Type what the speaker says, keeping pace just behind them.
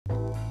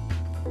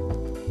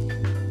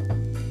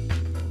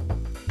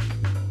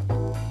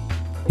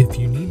If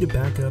you need to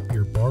back up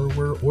your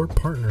borrower or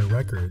partner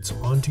records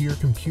onto your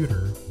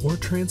computer or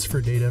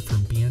transfer data from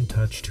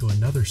Bntouch to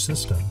another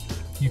system,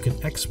 you can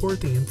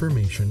export the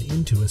information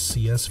into a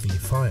CSV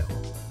file.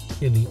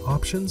 In the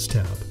Options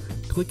tab,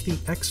 click the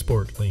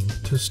Export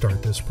link to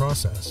start this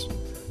process.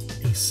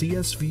 A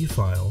CSV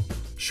file,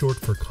 short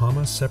for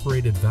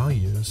comma-separated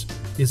values,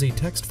 is a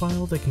text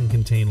file that can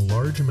contain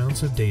large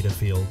amounts of data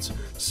fields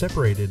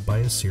separated by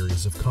a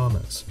series of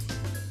commas.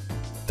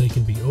 They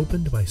can be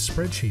opened by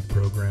spreadsheet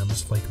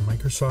programs like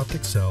Microsoft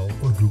Excel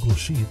or Google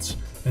Sheets,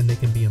 and they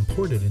can be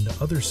imported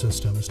into other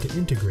systems to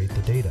integrate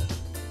the data.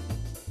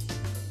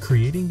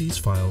 Creating these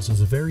files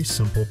is a very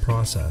simple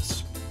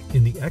process.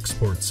 In the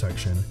Export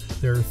section,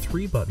 there are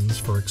 3 buttons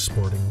for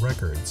exporting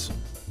records.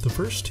 The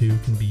first 2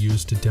 can be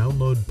used to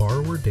download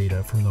borrower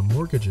data from the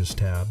Mortgages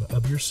tab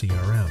of your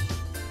CRM,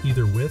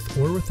 either with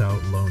or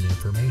without loan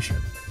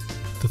information.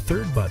 The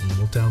third button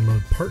will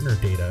download partner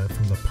data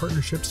from the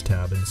Partnerships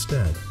tab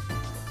instead.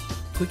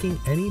 Clicking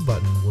any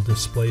button will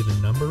display the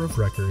number of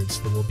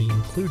records that will be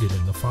included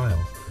in the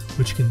file,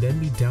 which can then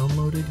be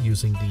downloaded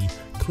using the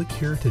Click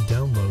here to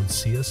download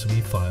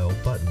CSV file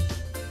button.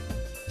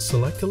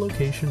 Select a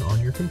location on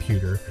your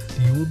computer that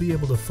you will be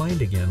able to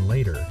find again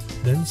later,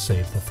 then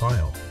save the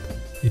file.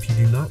 If you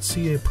do not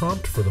see a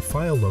prompt for the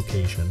file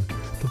location,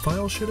 the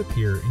file should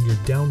appear in your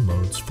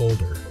Downloads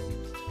folder.